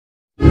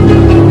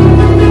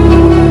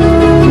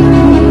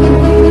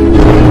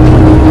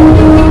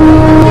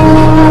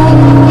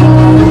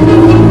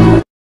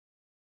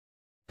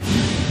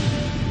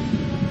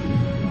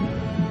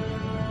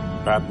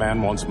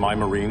man wants my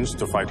Marines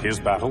to fight his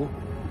battle?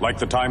 Like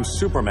the time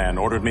Superman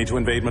ordered me to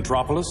invade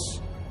Metropolis?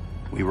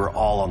 We were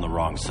all on the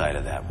wrong side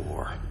of that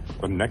war.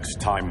 The next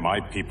time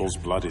my people's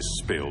blood is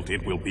spilled,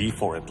 it will be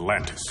for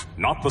Atlantis,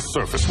 not the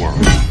surface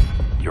world.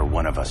 You're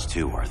one of us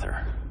too,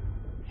 Arthur.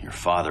 Your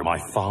father... My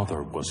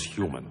father was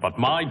human, but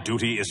my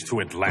duty is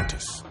to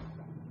Atlantis.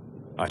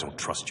 I don't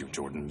trust you,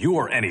 Jordan. You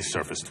or any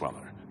surface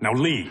dweller. Now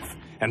leave,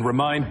 and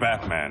remind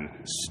Batman,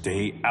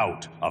 stay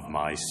out of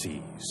my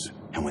seas.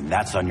 And when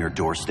that's on your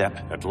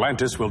doorstep...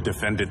 Atlantis will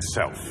defend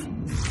itself.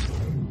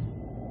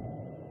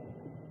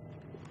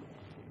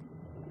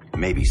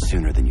 Maybe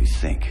sooner than you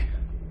think.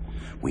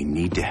 We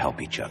need to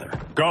help each other.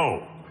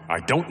 Go!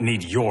 I don't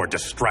need your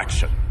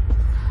distraction.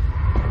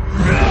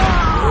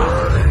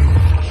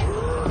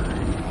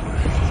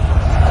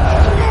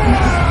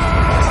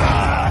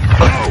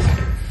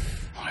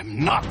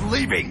 I'm not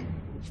leaving!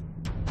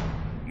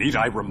 Need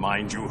I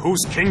remind you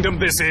whose kingdom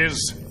this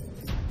is?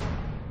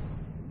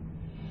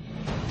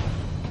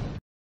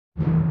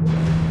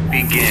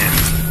 Begin.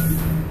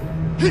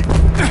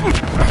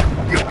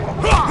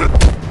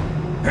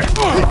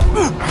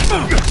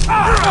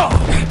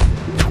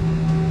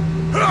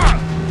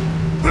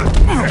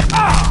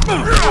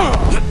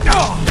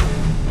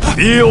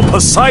 Feel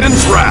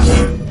Poseidon's wrath!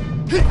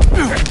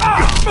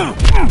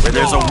 Where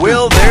there's a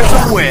will, there's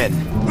a win!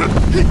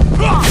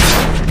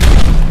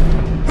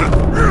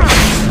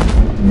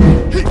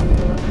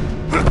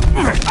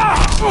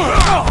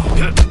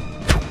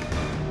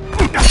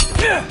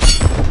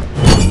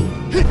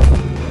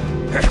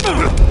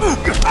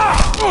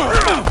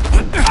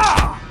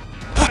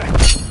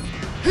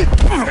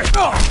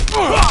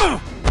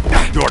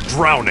 You're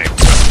drowning!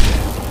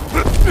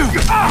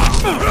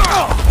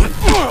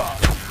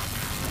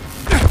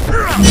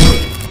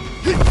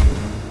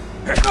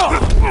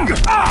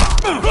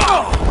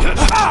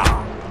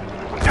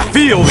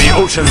 Feel the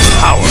ocean's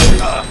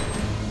power!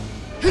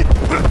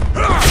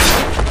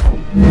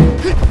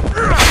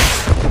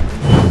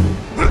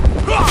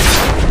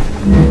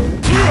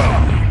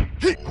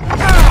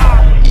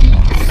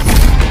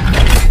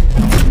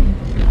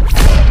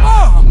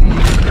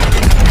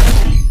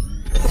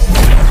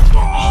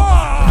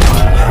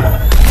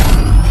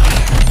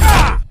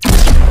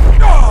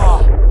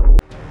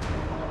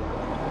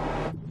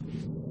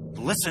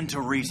 Listen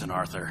to reason,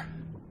 Arthur.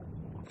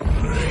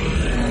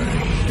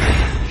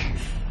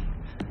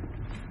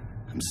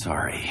 I'm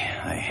sorry.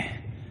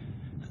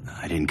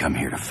 I didn't come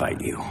here to fight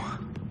you.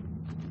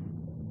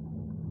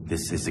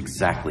 This is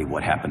exactly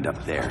what happened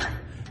up there.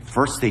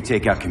 First they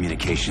take out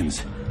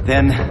communications,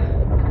 then...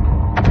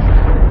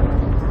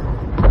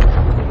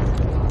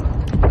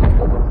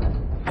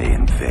 they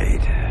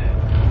invade.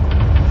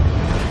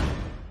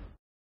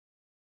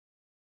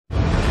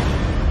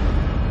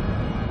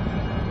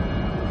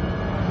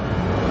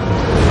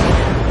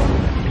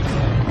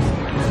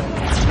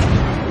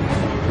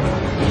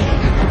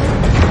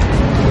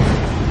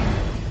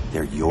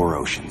 They're your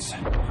oceans,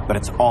 but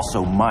it's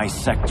also my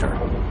sector.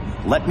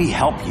 Let me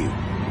help you.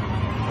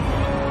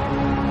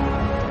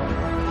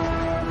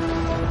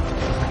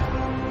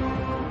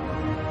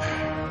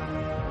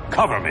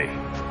 Cover me!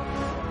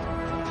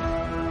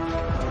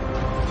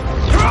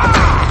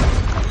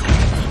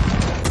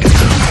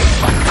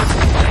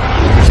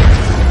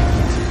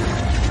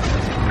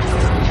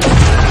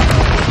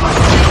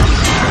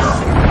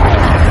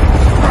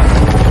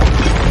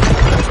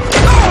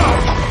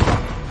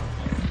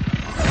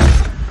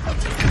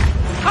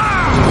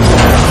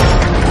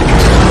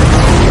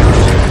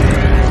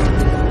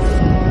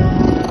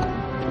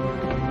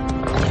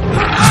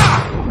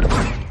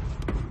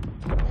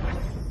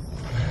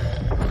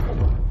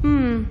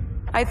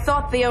 I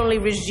thought the only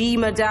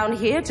regimer down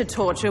here to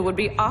torture would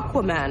be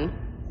Aquaman.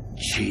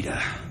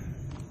 Cheetah.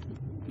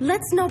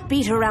 Let's not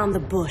beat around the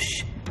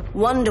bush.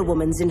 Wonder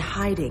Woman's in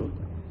hiding.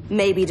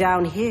 Maybe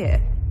down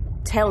here.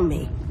 Tell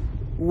me,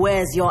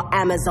 where's your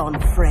Amazon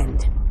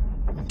friend?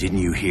 Didn't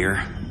you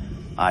hear?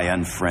 I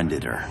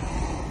unfriended her.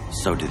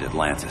 So did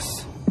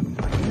Atlantis.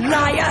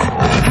 Liar!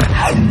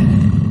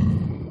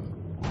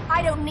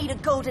 I don't need a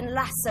golden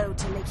lasso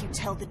to make you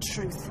tell the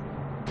truth.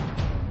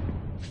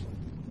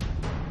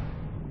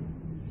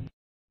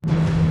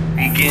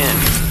 Begin.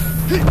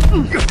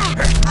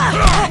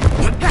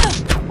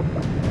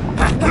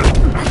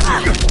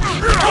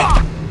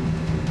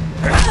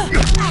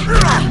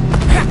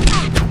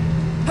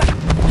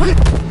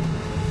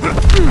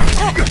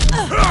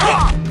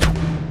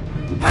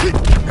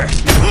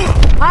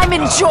 I'm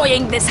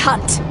enjoying this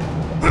hunt.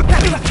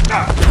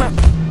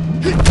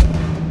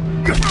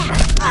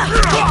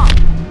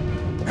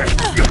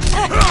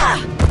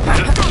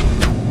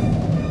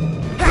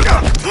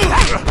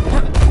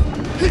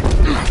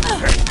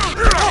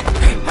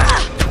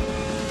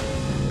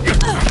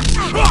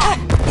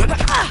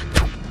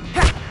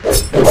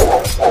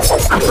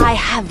 I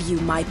have you,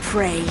 my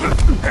prey.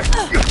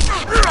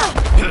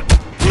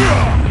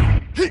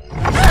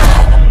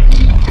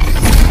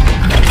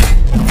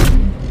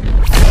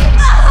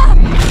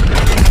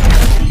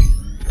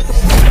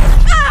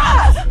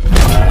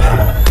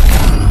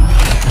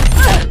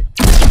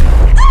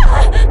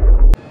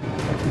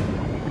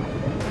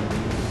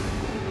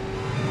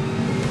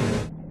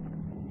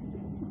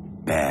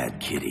 bad,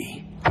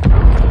 kitty.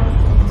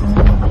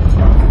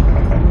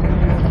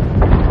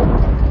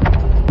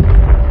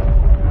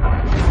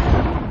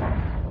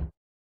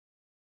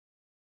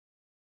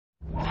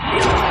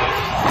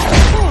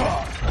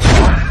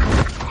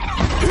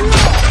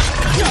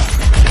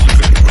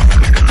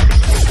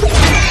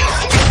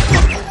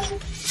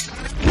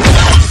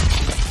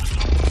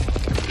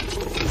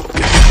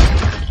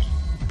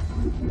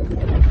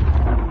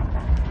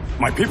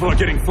 My people are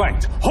getting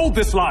flanked. Hold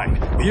this line.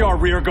 Be our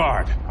rear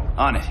guard.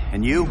 On it.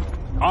 And you?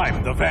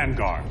 I'm the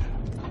vanguard.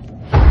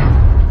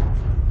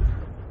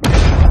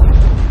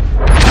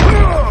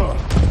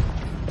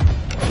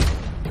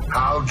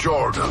 Hal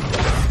Jordan,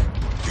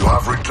 you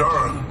have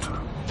returned.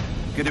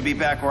 Good to be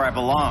back where I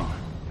belong.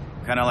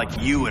 Kinda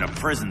like you in a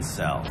prison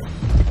cell.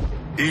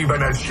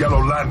 Even as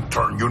Yellow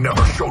Lantern, you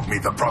never showed me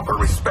the proper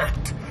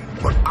respect.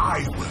 But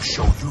I will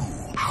show you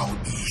how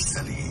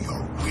easily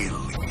your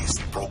will is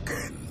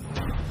broken.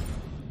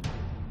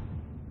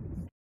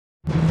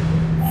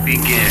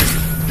 Begin.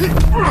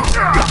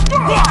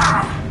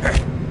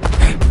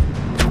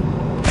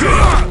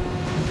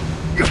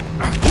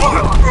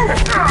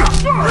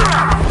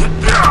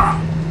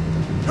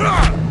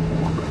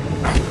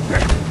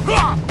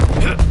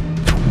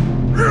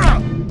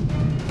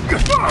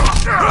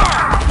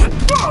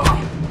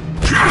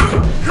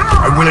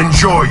 I will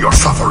enjoy your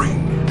suffering.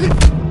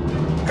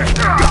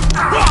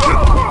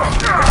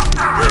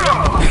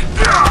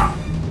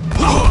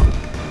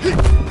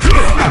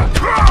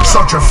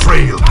 Such a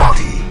frail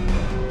body.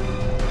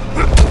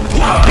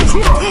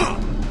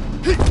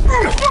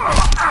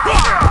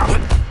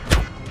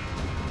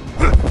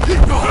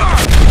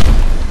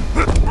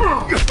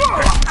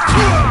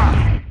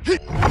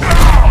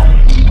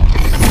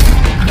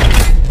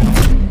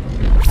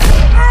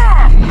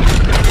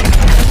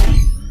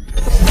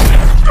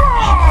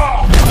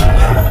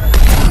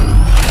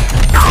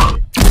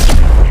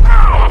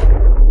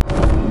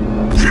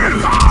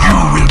 You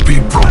will be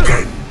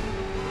broken.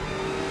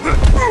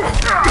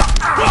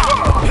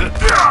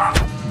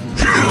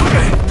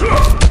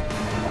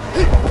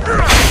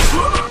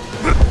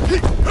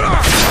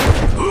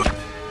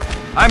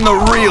 I'm the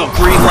real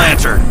Green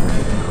Lantern.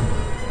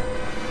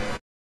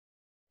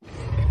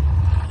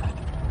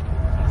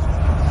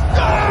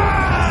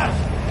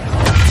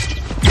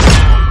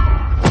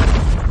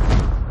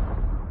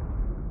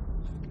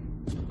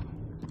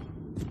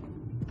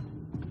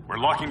 We're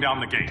locking down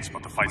the gates,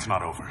 but the fight's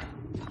not over.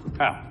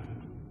 Hal.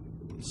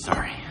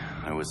 Sorry,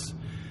 I was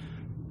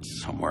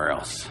somewhere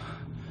else.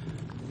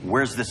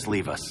 Where's this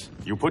leave us?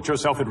 You put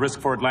yourself at risk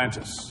for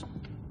Atlantis.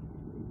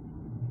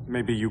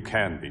 Maybe you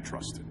can be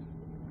trusted.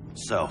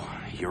 So,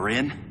 you're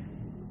in?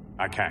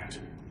 I can't.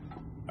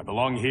 I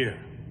belong here,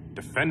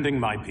 defending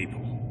my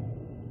people.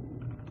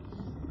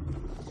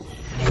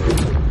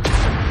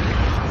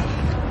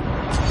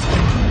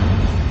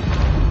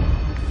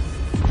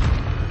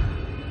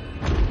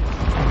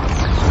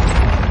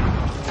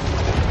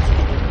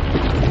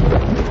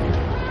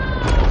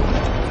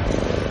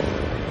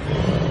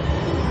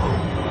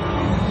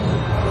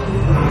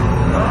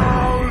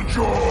 Hal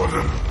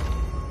Jordan.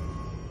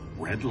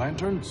 Red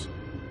Lanterns?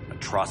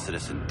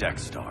 Atrocitus and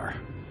Dexstar.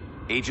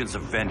 Agents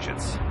of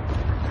Vengeance.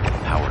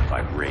 Powered by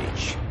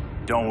rage.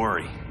 Don't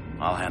worry,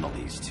 I'll handle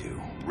these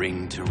two,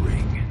 ring to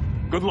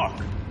ring. Good luck.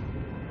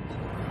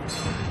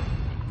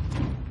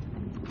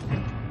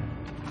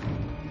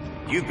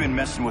 You've been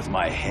messing with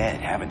my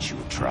head, haven't you,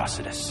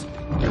 Atrocitus?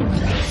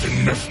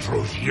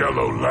 Sinestro's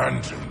Yellow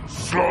Lanterns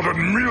slaughtered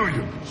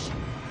millions,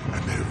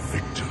 and their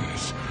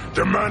victims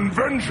demand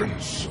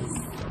vengeance.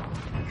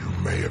 You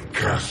may have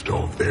cast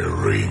off their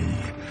ring,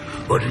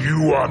 but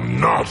you are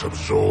not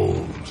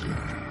absolved.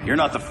 You're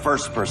not the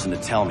first person to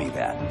tell me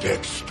that.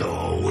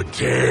 Dexter would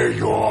tear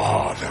your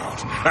heart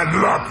out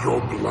and lap your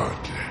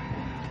blood.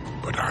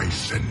 But I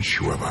sense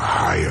you have a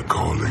higher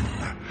calling.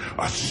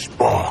 A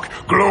spark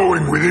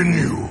glowing within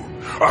you.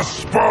 A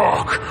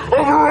spark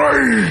of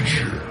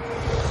rage!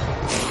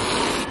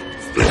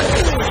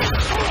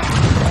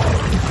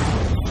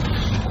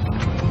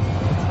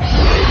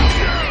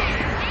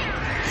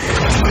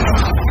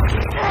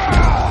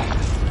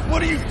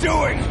 What are you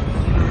doing?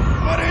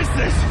 What is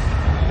this?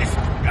 It's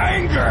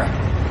anger!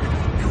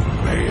 You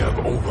may have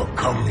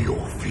overcome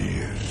your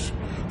fears,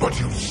 but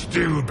you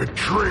still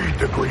betrayed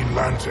the Green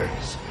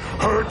Lanterns,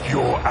 hurt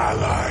your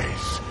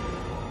allies.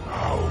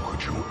 How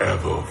could you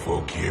ever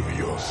forgive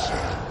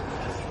yourself?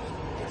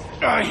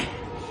 I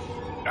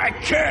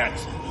can't!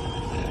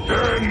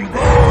 Then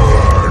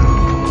burn!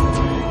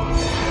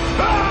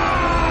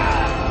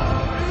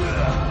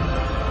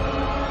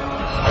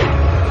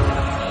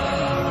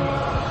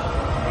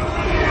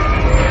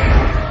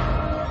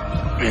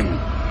 In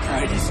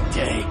brightest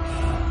day,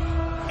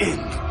 in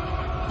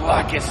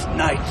blackest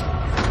night.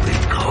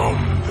 Become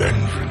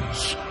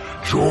vengeance.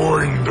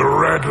 Join the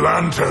Red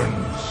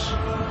Lanterns.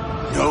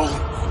 No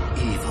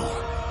evil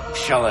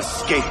shall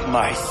escape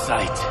my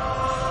sight.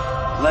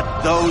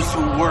 Let those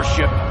who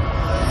worship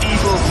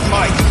evil's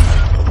might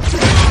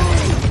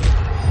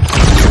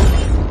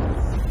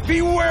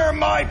beware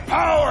my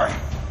power!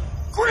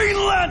 Green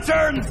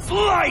Lantern,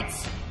 flight!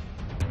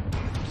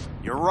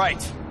 You're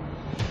right.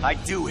 I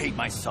do hate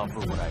myself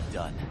for what I've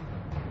done.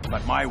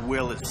 But my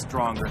will is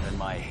stronger than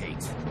my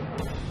hate.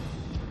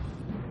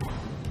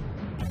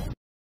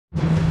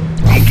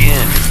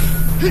 Begin.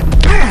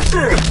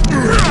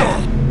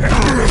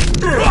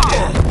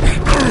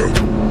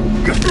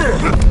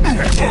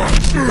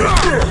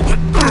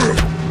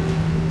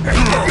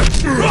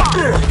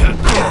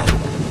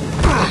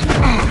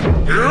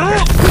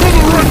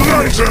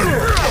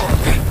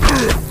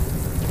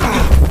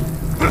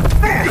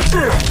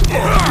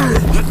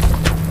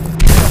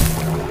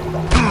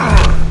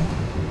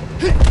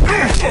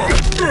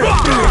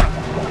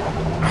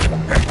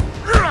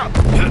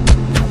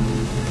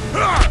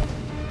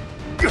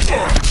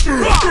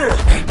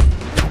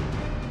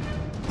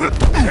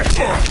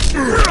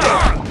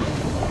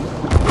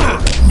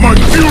 My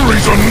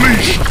fury's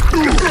unleashed!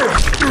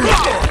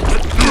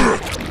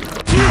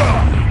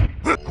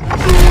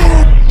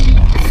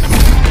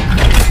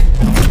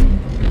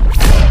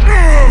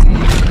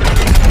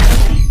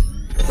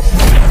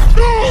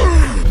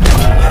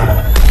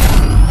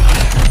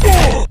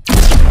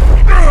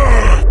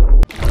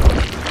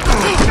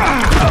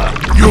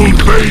 You'll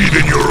bathe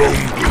in your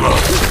own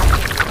blood.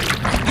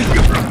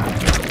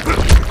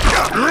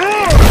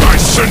 I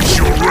sense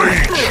your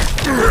rage.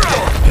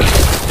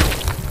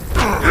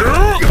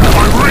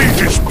 My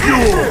rage is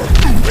pure.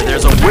 Where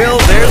there's a will,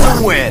 there's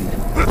a win.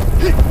 For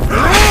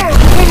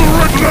the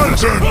Red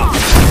Lantern!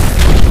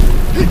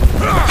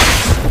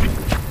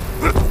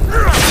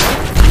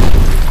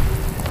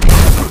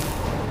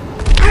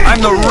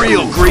 I'm the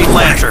real Green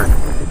Lantern.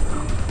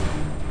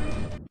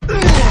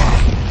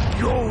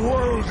 Your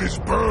world is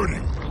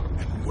burning,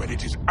 and when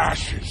it is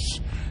ashes,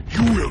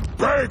 you will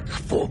beg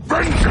for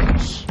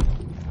vengeance!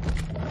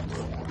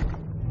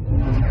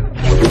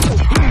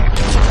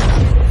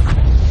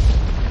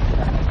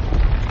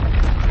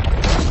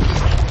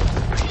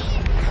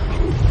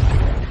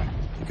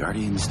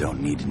 Guardians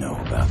don't need to know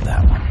about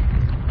that one.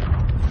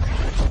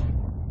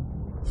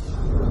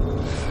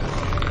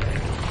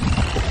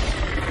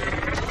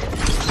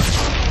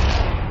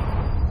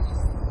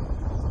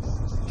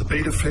 The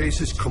beta phase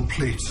is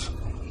complete.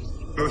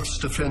 Earth's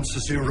defense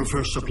is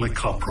irreversibly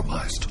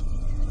compromised.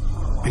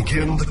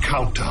 Begin the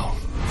countdown.